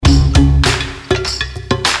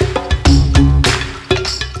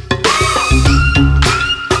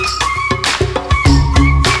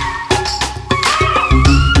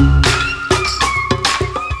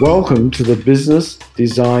Welcome to the Business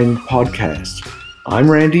Design Podcast. I'm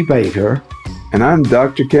Randy Baker. And I'm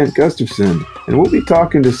Dr. Kent Gustafson. And we'll be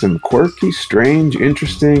talking to some quirky, strange,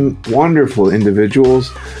 interesting, wonderful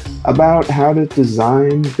individuals about how to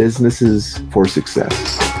design businesses for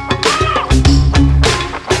success.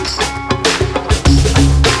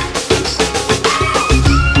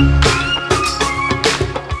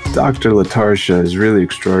 Dr. LaTarsha is really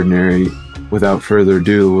extraordinary. Without further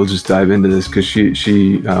ado, we'll just dive into this because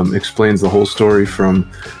she explains the whole story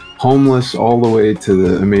from homeless all the way to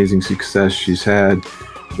the amazing success she's had,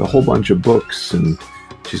 a whole bunch of books, and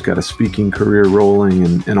she's got a speaking career rolling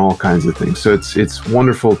and all kinds of things. So it's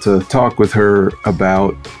wonderful to talk with her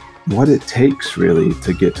about what it takes really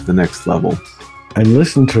to get to the next level. And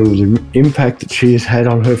listen to the impact that she has had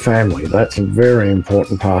on her family. That's a very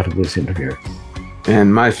important part of this interview.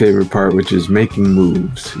 And my favorite part, which is making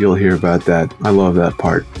moves. You'll hear about that. I love that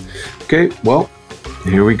part. Okay, well,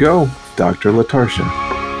 here we go. Dr. LaTarsha.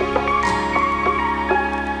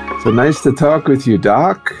 So nice to talk with you,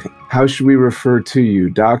 Doc. How should we refer to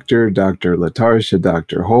you? Dr. LaTarsha,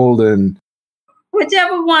 Dr. Holden?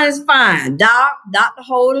 Whichever one is fine. Dr.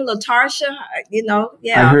 Holden, LaTarsha,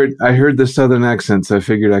 yeah. I heard the Southern accent, so I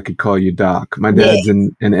figured I could call you Doc. My dad's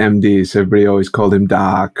an MD, so everybody always called him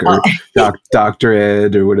Doc or Dr.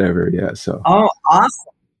 Ed or whatever. Yeah. So. Oh,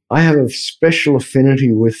 awesome. I have a special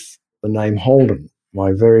affinity with the name Holden.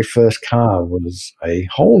 My very first car was a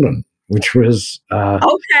Holden, which was an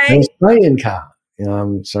Australian car.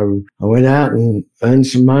 So I went out and earned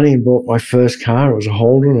some money and bought my first car. It was a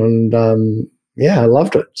Holden, and I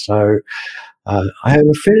loved it. So I have an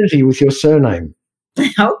affinity with your surname.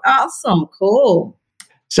 Oh, awesome. Cool.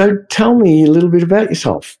 So tell me a little bit about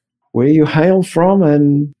yourself, where you hail from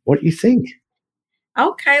and what you think.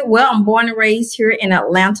 Okay. Well, I'm born and raised here in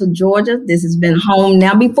Atlanta, Georgia. This has been home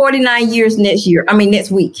now. I'll be 49 years next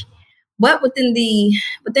week. But within the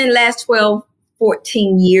last 12,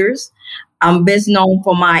 14 years, I'm best known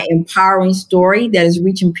for my empowering story that is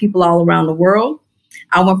reaching people all around the world.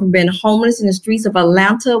 I went from being homeless in the streets of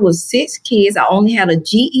Atlanta with 6 kids. I only had a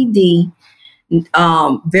GED,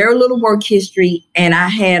 very little work history, and I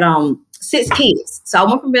had 6 kids. So I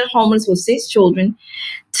went from being homeless with 6 children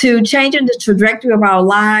to changing the trajectory of our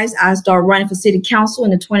lives. I started running for city council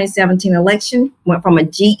in the 2017 election, went from a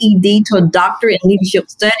GED to a doctorate in leadership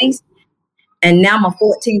studies, and now I'm a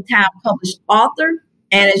 14-time published author.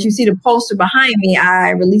 And as you see the poster behind me, I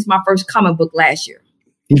released my first comic book last year.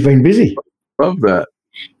 You've been busy. Love that.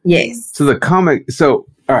 Yes. So the comic. So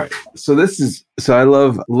all right. So this is. So I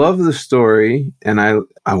love the story, and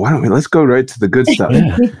why don't we let's go right to the good stuff.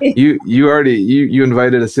 You already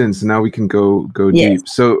invited us in, so now we can go deep.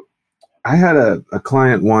 So I had a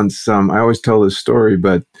client once. I always tell this story,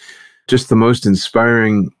 but just the most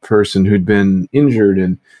inspiring person who'd been injured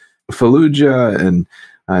in Fallujah,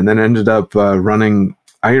 and then ended up running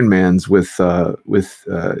Ironmans with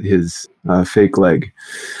his fake leg.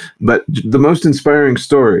 But the most inspiring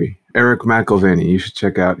story, Eric McElvaney, you should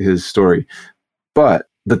check out his story. But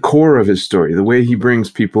the core of his story, the way he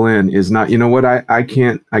brings people in is not, I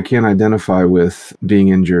can't identify with being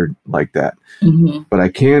injured like that. Mm-hmm. But I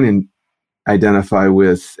can identify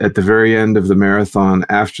with at the very end of the marathon,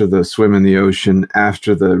 after the swim in the ocean,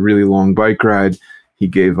 after the really long bike ride, he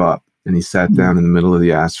gave up and he sat down in the middle of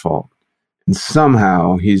the asphalt. And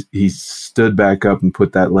somehow he stood back up and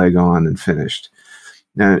put that leg on and finished.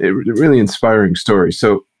 Now, a really inspiring story.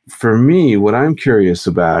 So for me, what I'm curious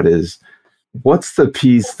about is, what's the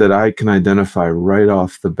piece that I can identify right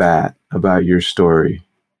off the bat about your story?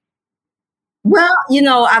 Well,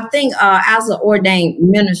 I think as an ordained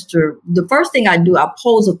minister, the first thing I do, I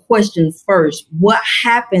pose a question first. What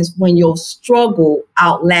happens when your struggle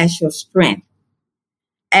outlasts your strength?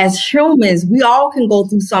 As humans, we all can go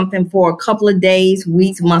through something for a couple of days,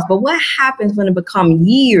 weeks, months. But what happens when it becomes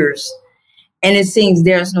years and it seems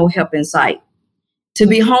there's no help in sight? To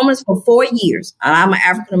be homeless for 4 years, I'm an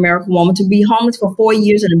African-American woman, to be homeless for 4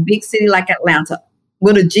 years in a big city like Atlanta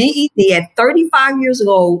with a GED at 35 years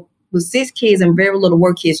old with 6 kids and very little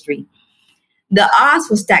work history, the odds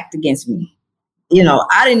were stacked against me.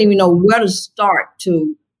 I didn't even know where to start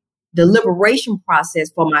to the liberation process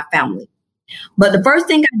for my family. But the first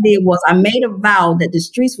thing I did was I made a vow that the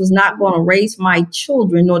streets was not going to raise my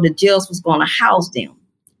children, nor the jails was going to house them.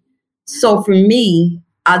 So for me,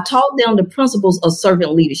 I taught them the principles of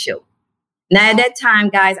servant leadership. Now at that time,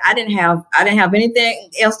 guys, I didn't have anything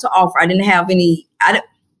else to offer.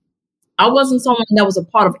 I wasn't someone that was a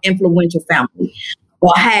part of influential family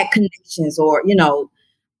or had connections or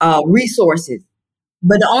resources.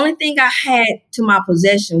 But the only thing I had to my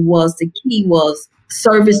possession was the key was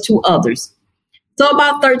service to others. So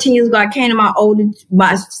about 13 years ago, I came to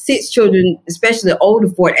my 6 children, especially the older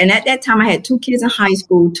 4. And at that time, I had 2 kids in high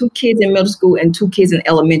school, 2 kids in middle school, and 2 kids in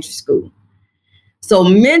elementary school. So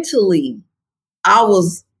mentally,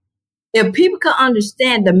 if people could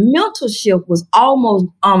understand, the mental shift was almost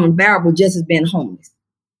unbearable just as being homeless.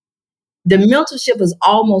 The mental shift is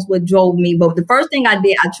almost what drove me. But the first thing I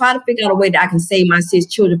did, I tried to figure out a way that I can save my 6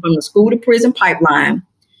 children from the school to prison pipeline,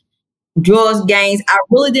 drugs, gangs. I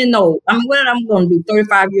really didn't know. I mean, what I'm going to do,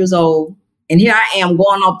 35 years old, and here I am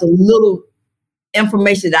going off the little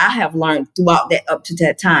information that I have learned throughout that up to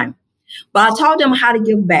that time. But I taught them how to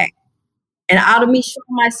give back. And out of me showing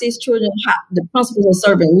my 6 children how the principles of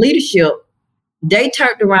servant leadership, they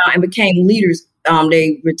turned around and became leaders.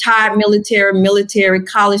 They retired military,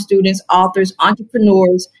 college students, authors,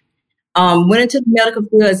 entrepreneurs, went into the medical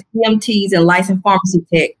field as EMTs and licensed pharmacy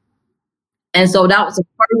tech. And so that was the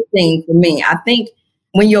first thing for me. I think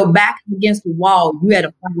when your back is against the wall, you had a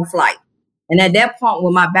fight or flight. And at that point,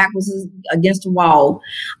 when my back was against the wall,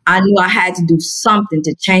 I knew I had to do something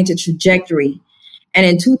to change the trajectory. And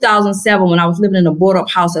in 2007, when I was living in a board-up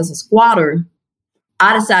house as a squatter,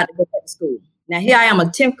 I decided to go back to school. Now, here I am, a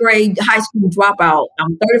 10th grade high school dropout.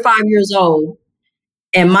 I'm 35 years old.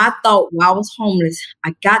 And my thought while I was homeless,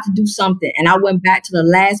 I got to do something. And I went back to the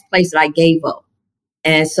last place that I gave up.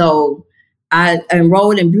 And so I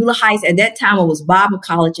enrolled in Beulah Heights. At that time, it was Bible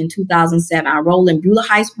College in 2007. I enrolled in Beulah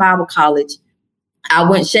Heights Bible College. I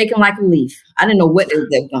went shaking like a leaf. I didn't know what they were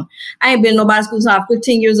doing. I ain't been in nobody's school until I was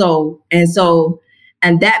 15 years old.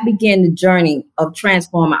 And that began the journey of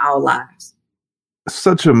transforming our lives.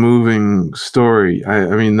 Such a moving story.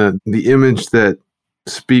 I mean, the image that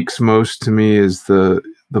speaks most to me is the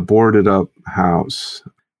boarded up house.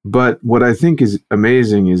 But what I think is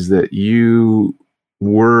amazing is that you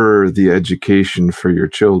were the education for your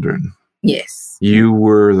children. Yes. You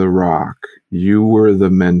were the rock. You were the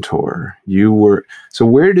mentor. So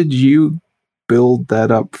where did you build that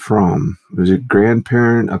up from? Was it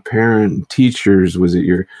grandparent, a parent, teachers? Was it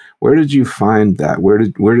where did you find that? Where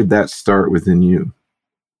did that start within you?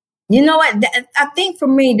 You know what? I think for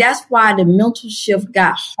me, that's why the mental shift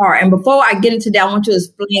got hard. And before I get into that, I want to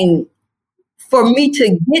explain, for me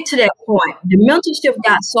to get to that point, the mental shift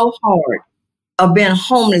got so hard of being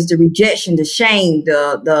homeless, the rejection, the shame,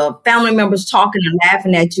 the family members talking and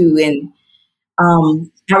laughing at you. And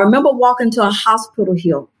I remember walking to a hospital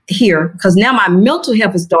here, because now my mental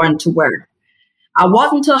health is starting to work. I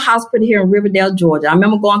walked into a hospital here in Riverdale, Georgia. I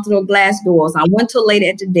remember going through the glass doors. I went to a lady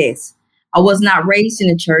at the desk. I was not raised in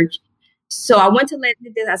the church. So I went to a lady at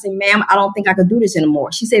the desk. I said, ma'am, I don't think I could do this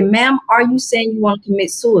anymore. She said, ma'am, are you saying you want to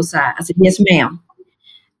commit suicide? I said, yes, ma'am.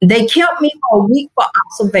 They kept me for a week for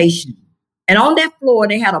observation. And on that floor,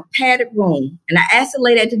 they had a padded room. And I asked the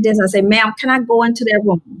lady at the desk, I said, ma'am, can I go into that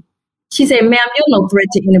room? She said, ma'am, you're no threat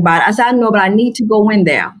to anybody. I said, I know, but I need to go in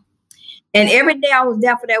there. And every day I was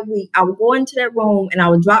there for that week, I would go into that room and I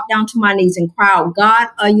would drop down to my knees and cry out, God,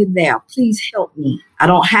 are you there? Please help me. I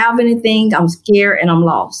don't have anything. I'm scared and I'm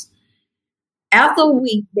lost. After a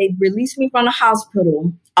week, they released me from the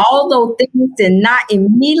hospital. Although things did not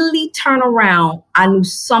immediately turn around, I knew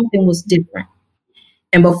something was different.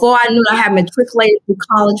 And before I knew, I had matriculated through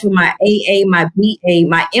college with my AA, my BA,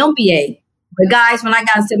 my MBA. But guys, when I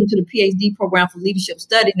got accepted to the PhD program for leadership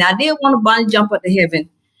studies, now I did want to bungee jump up to heaven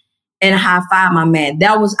and high five my man.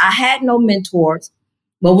 I had no mentors.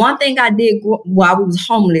 But one thing I did while we was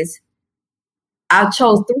homeless, I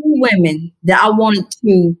chose 3 women that I wanted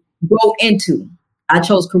to grow into. I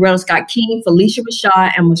chose Coretta Scott King, Felicia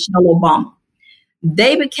Rashad, and Michelle Obama.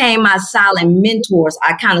 They became my silent mentors.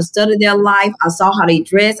 I kind of studied their life. I saw how they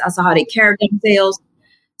dressed. I saw how they carried themselves.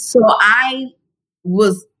 So I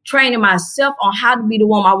was training myself on how to be the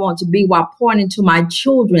woman I want to be while pouring into my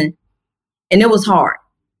children. And it was hard.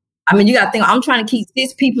 I mean, you got to think, I'm trying to keep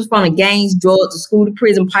 6 people from the gangs, drugs, the school to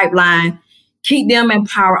prison pipeline, keep them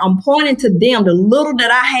empowered. I'm pointing to them the little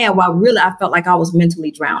that I had while really I felt like I was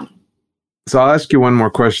mentally drowning. So I'll ask you one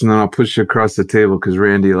more question, then I'll push you across the table because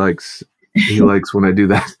Randy likes when I do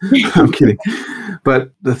that. I'm kidding.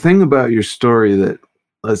 But the thing about your story that,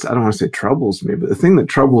 I don't want to say troubles me, but the thing that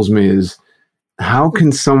troubles me is how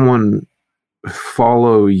can someone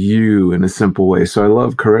follow you in a simple way? So I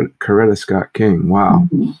love Coretta Scott King. Wow.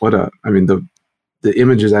 Mm-hmm. The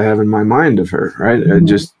images I have in my mind of her, right? Mm-hmm.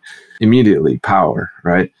 Just immediately power,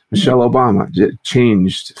 right? Mm-hmm. Michelle Obama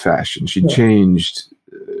changed fashion. She changed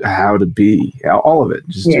how to be, all of it.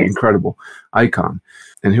 Just an incredible icon.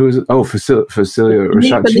 And who is it? Oh, Facilia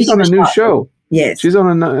Rashad. She's on a new show. Yes. She's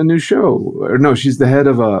on a new show. Or no, she's the head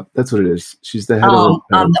of that's what it is. She's the head of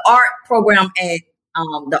the art program at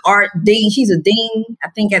the art dean. She's a dean, I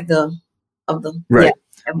think, at the of the right.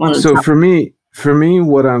 Yeah, so for me,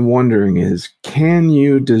 what I'm wondering is, can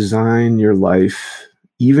you design your life,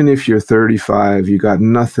 even if you're 35, you got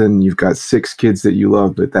nothing, you've got 6 kids that you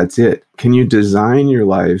love, but that's it. Can you design your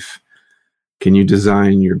life? Can you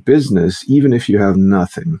design your business, even if you have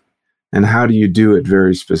nothing? And how do you do it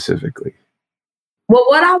very specifically? Well,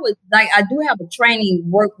 what I would like, I do have a training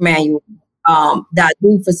work manual that I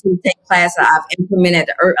do facilitate class that I've implemented at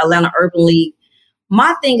the Atlanta Urban League.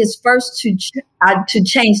 My thing is first to help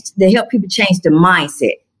people change the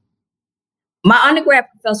mindset. My undergrad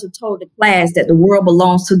professor told the class that the world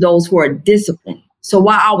belongs to those who are disciplined. So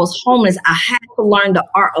while I was homeless, I had to learn the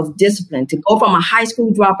art of discipline. To go from a high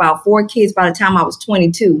school dropout, 4 kids by the time I was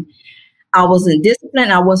 22, I wasn't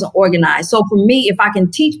disciplined, I wasn't organized. So for me, if I can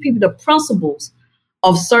teach people the principles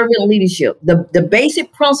of servant leadership, the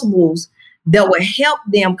basic principles that will help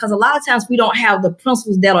them, because a lot of times we don't have the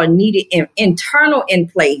principles that are needed internal in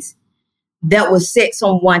place that will set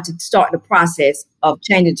someone to start the process of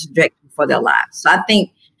changing the trajectory for their lives. So I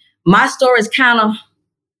think my story is kind of,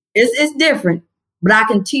 it's different, but I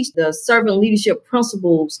can teach the servant leadership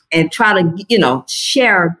principles and try to,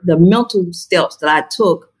 share the mental steps that I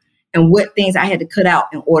took and what things I had to cut out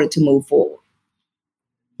in order to move forward.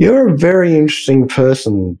 You're a very interesting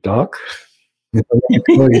person, Doc.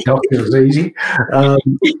 Doc is easy.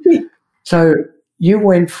 So you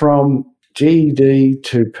went from GED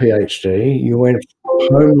to PhD. You went from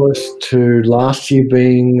homeless to last year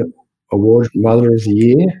being awarded Mother of the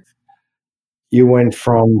Year. You went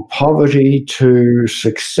from poverty to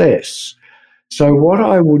success. So what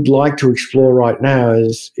I would like to explore right now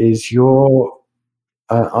is your.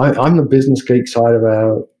 I'm the business geek side of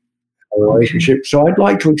our relationship. So I'd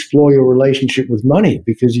like to explore your relationship with money,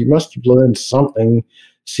 because you must have learned something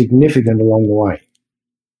significant along the way.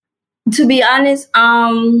 To be honest,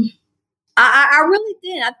 I really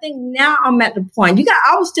did. I think now I'm at the point.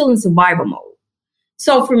 I was still in survival mode.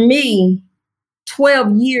 So for me,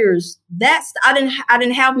 12 years, I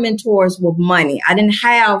didn't have mentors with money. I didn't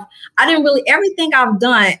really, everything I've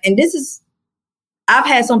done, and I've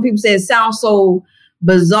had some people say it sounds so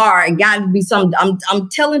bizarre. It got to be something. I'm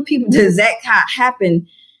telling people the exact how it happened.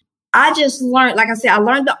 I just learned, like I said, I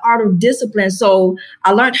learned the art of discipline. So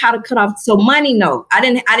I learned how to cut off. So money, no, I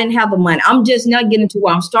didn't have the money. I'm just now getting to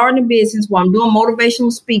where I'm starting a business, where I'm doing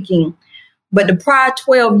motivational speaking. But the prior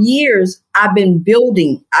 12 years, I've been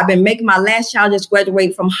building. I've been making my last child just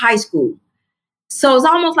graduate from high school. So it's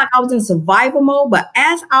almost like I was in survival mode. But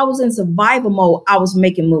as I was in survival mode, I was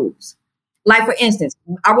making moves. Like, for instance,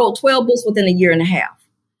 I wrote 12 books within a year and a half.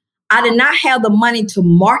 I did not have the money to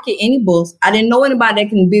market any books. I didn't know anybody that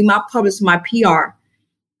can be my publisher, my PR.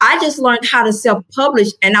 I just learned how to self-publish,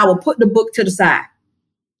 and I would put the book to the side.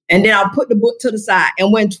 And then I'll put the book to the side.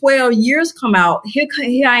 And when 12 years come out, here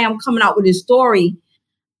I am coming out with this story.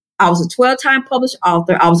 I was a 12-time published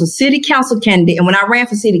author. I was a city council candidate. And when I ran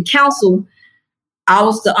for city council, I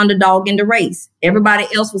was the underdog in the race. Everybody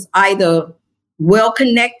else was either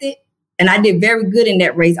well-connected, and I did very good in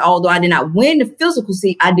that race. Although I did not win the physical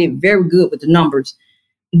seat, I did very good with the numbers.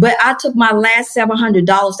 But I took my last $700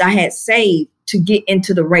 that I had saved to get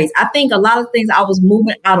into the race. I think a lot of things I was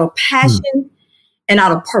moving out of passion and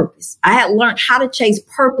out of purpose. I had learned how to chase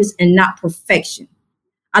purpose and not perfection.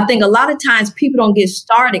 I think a lot of times people don't get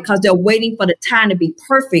started because they're waiting for the time to be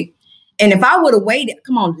perfect. And if I would have waited,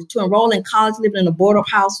 to enroll in college, living in a boarding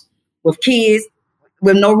house with kids,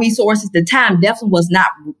 with no resources, the time definitely was not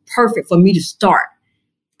perfect for me to start.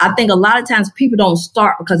 I think a lot of times people don't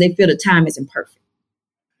start because they feel the time isn't perfect.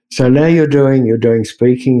 So now you're doing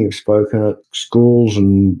speaking. You've spoken at schools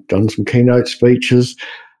and done some keynote speeches.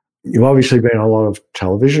 You've obviously been on a lot of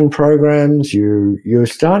television programs. You're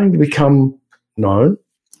starting to become known.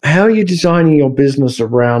 How are you designing your business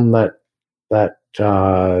around that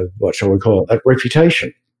what shall we call it, that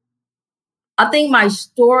reputation? I think my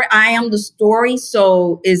story, I am the story.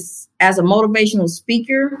 So it's as a motivational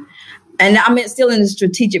speaker, and I'm still in the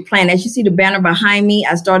strategic plan. As you see the banner behind me,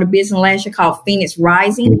 I started a business last year called Phoenix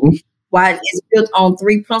Rising. Why it's built on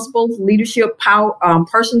 3 principles: leadership, power,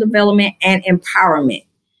 personal development, and empowerment.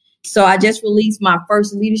 So I just released my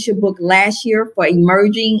first leadership book last year for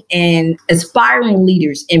emerging and aspiring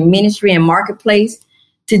leaders in ministry and marketplace,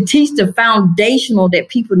 to teach the foundational that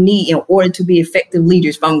people need in order to be effective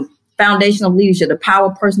leaders, from foundational leadership, the power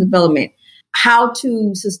of personal development, how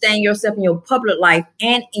to sustain yourself in your public life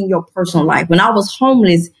and in your personal life. When I was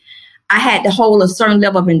homeless, I had to hold a certain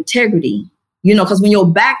level of integrity, because when your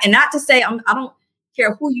back, and not to say I don't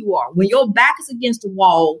care who you are, when your back is against the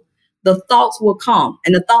wall, the thoughts will come,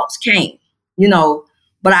 and the thoughts came.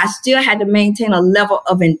 but I still had to maintain a level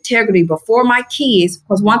of integrity before my kids.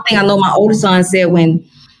 Because one thing I know my oldest son said when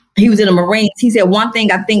he was in the Marines, he said, one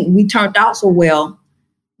thing I think we turned out so well,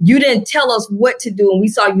 you didn't tell us what to do and we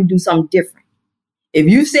saw you do something different. If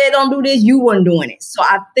you said don't do this, you weren't doing it. So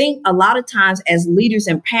I think a lot of times as leaders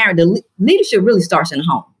and parents, the leadership really starts in the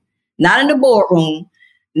home, not in the boardroom,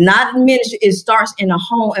 not in ministry. It starts in the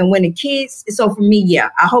home. And when the kids, so for me, yeah,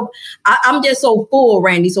 I hope I'm just so full,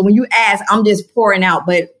 Randy. So when you ask, I'm just pouring out.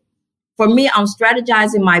 But for me, I'm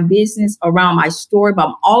strategizing my business around my story, but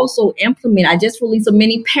I'm also implementing. I just released a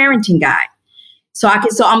mini parenting guide. So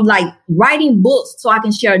I'm like writing books so I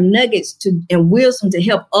can share nuggets and wisdom to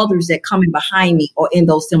help others that come in behind me or in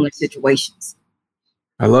those similar situations.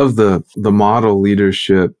 I love the model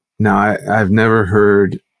leadership. Now, I've never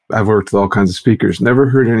heard, I've worked with all kinds of speakers, never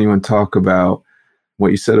heard anyone talk about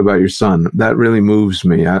what you said about your son. That really moves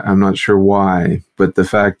me. I'm not sure why, but the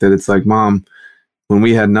fact that it's like, Mom, when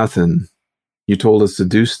we had nothing, you told us to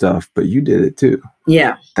do stuff, but you did it too.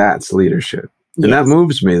 Yeah. That's leadership. And yes. That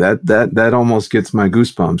moves me. That almost gets my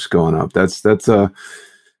goosebumps going up. That's a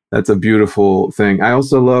beautiful thing. I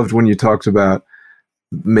also loved when you talked about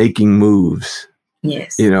making moves.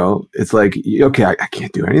 Yes. You know, it's like, okay, I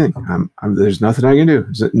can't do anything. There's nothing I can do.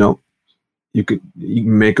 No, you can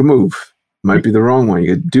make a move. Might be the wrong one.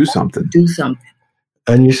 You could do something. Do something.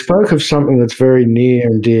 And you spoke of something that's very near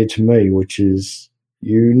and dear to me, which is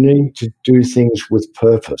you need to do things with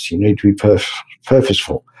purpose. You need to be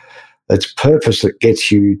purposeful. It's purpose that gets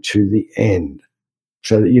you to the end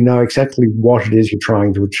so that you know exactly what it is you're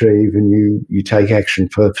trying to achieve and you take action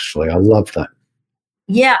purposefully. I love that.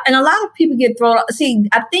 Yeah, and a lot of people get thrown off. See,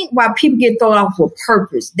 I think why people get thrown off with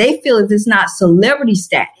purpose, they feel if it's not celebrity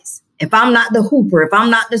status, if I'm not the hooper, if I'm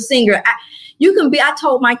not the singer, I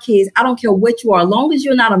told my kids, I don't care what you are, as long as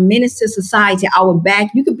you're not a menace to society, I will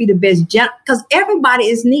back. You could be the best, because everybody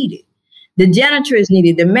is needed. The janitor is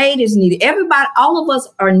needed. The maid is needed. Everybody, all of us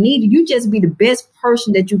are needed. You just be the best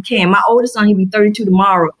person that you can. My oldest son, he'll be 32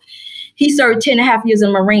 tomorrow. He served 10 and a half years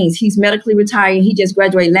in the Marines. He's medically retired. He just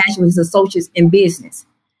graduated last year with his associates in business.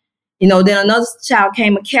 You know, then another child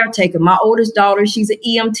came a caretaker. My oldest daughter, she's an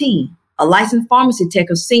EMT, a licensed pharmacy tech,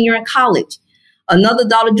 a senior in college. Another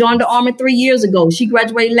daughter joined the Army 3 years ago. She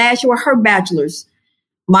graduated last year with her bachelor's.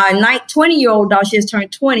 My 20-year-old daughter, she just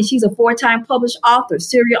turned 20. She's a 4-time published author,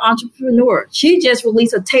 serial entrepreneur. She just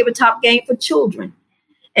released a tabletop game for children.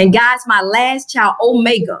 And guys, my last child,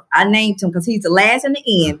 Omega, I named him because he's the last in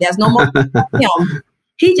the end. There's no more him.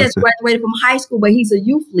 He just graduated from high school, but he's a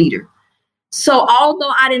youth leader. So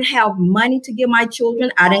although I didn't have money to give my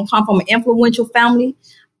children, I didn't come from an influential family,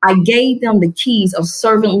 I gave them the keys of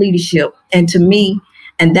servant leadership. And to me,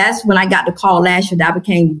 and that's when I got the call last year that I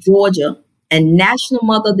became Georgia and National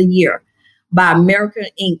Mother of the Year by America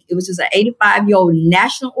Inc. It was just an 85-year-old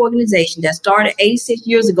national organization that started 86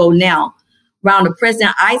 years ago now, around the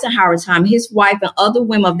President Eisenhower time. His wife and other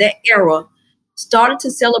women of that era started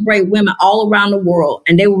to celebrate women all around the world,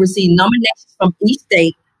 and they would receive nominations from each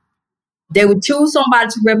state. They would choose somebody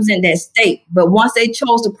to represent that state, but once they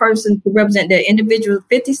chose the person to represent their individual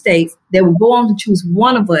 50 states, they would go on to choose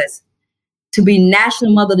one of us to be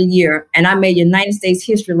National Mother of the Year. And I made United States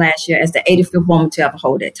history last year as the 85th woman to ever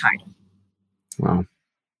hold that title. Wow.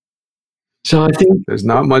 So I think there's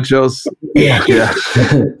not much else. Yeah.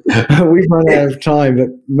 We've run out of time, but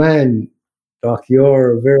man, Doc,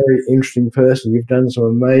 you're a very interesting person. You've done some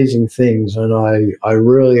amazing things, and I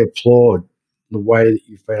really applaud the way that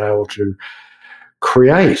you've been able to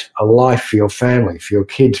create a life for your family, for your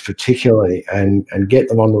kids particularly, and get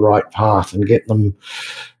them on the right path and get them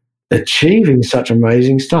achieving such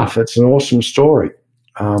amazing stuff. It's an awesome story.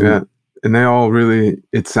 Yeah. And they all really,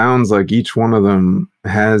 it sounds like each one of them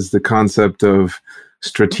has the concept of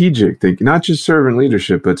strategic thinking, not just servant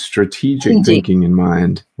leadership, but strategic thinking in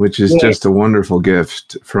mind, which is just a wonderful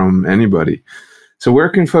gift from anybody. So where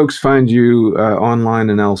can folks find you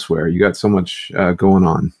online and elsewhere? You got so much going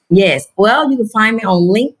on. Yes. Well, you can find me on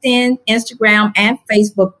LinkedIn, Instagram, and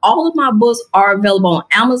Facebook. All of my books are available on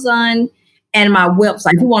Amazon and my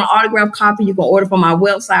website. If you want an autographed copy, you can order from my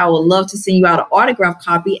website. I would love to send you out an autographed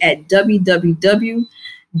copy at www.drLaTarsha,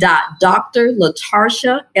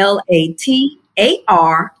 LaTarsha,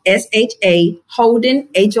 Holden,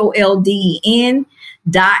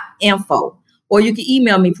 HOLDEN.info. Or you can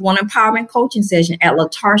email me if you want an empowerment coaching session at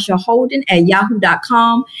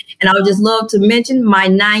LaTarshaHolden@yahoo.com. And I would just love to mention my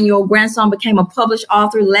 9-year-old grandson became a published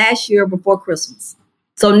author last year before Christmas.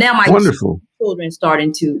 So now my children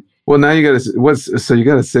starting to. Well, now you got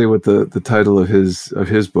to say what the title of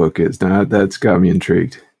his book is. Now that's got me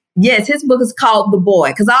intrigued. Yes, his book is called The Boy,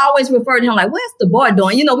 because I always refer to him like, what's the boy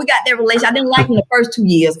doing? You know, we got that relation. I didn't like him the first 2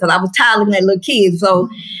 years because I was tired looking at little kids. So,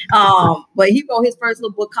 but he wrote his first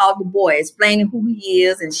little book called The Boy, explaining who he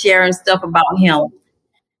is and sharing stuff about him.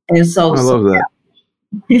 And so I love that.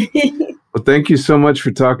 Well, thank you so much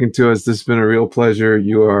for talking to us. This has been a real pleasure.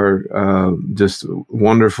 You are just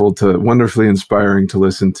wonderfully inspiring to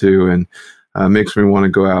listen to, and makes me want to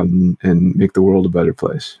go out and make the world a better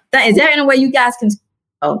place. Is there any way you guys can,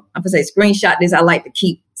 I'm going to say screenshot this? I like to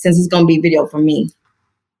keep, since it's going to be video for me.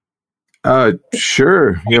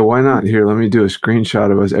 Sure. Yeah, why not? Here, let me do a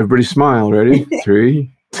screenshot of us. Everybody smile. Ready? 3,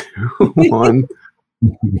 2, 1.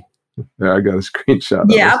 There, I got a screenshot.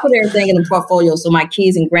 Yeah, I put everything in the portfolio so my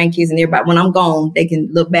kids and grandkids and everybody, when I'm gone, they can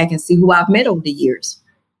look back and see who I've met over the years.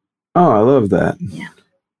 Oh, I love that. Yeah.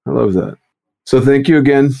 I love that. So thank you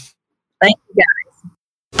again. Thank you, guys.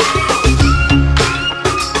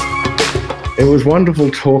 It was wonderful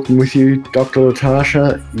talking with you, Dr.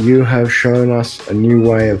 LaTarsha. You have shown us a new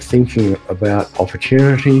way of thinking about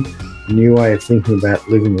opportunity, a new way of thinking about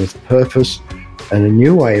living with purpose, and a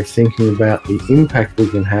new way of thinking about the impact we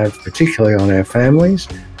can have, particularly on our families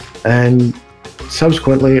and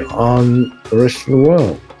subsequently on the rest of the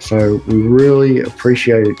world. So we really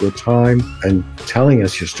appreciated your time and telling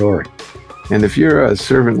us your story. And if you're a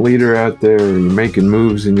servant leader out there, or you're making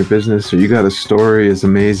moves in your business, or you got a story as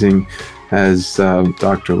amazing as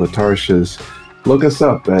Dr. LaTarsha's, look us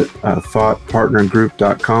up at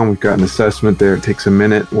thoughtpartnergroup.com. We've got an assessment there. It takes a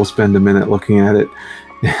minute. We'll spend a minute looking at it.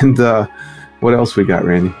 And what else we got,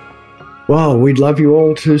 Randy? Well, we'd love you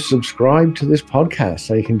all to subscribe to this podcast.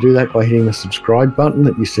 So you can do that by hitting the subscribe button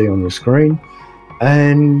that you see on your screen,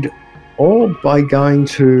 and or by going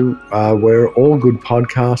to where all good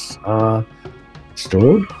podcasts are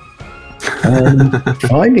stored and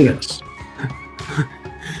finding us.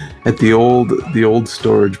 At the old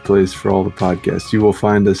storage place for all the podcasts. You will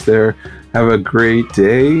find us there. Have a great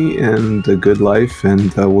day and a good life,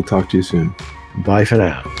 and we'll talk to you soon. Bye for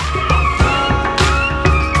now.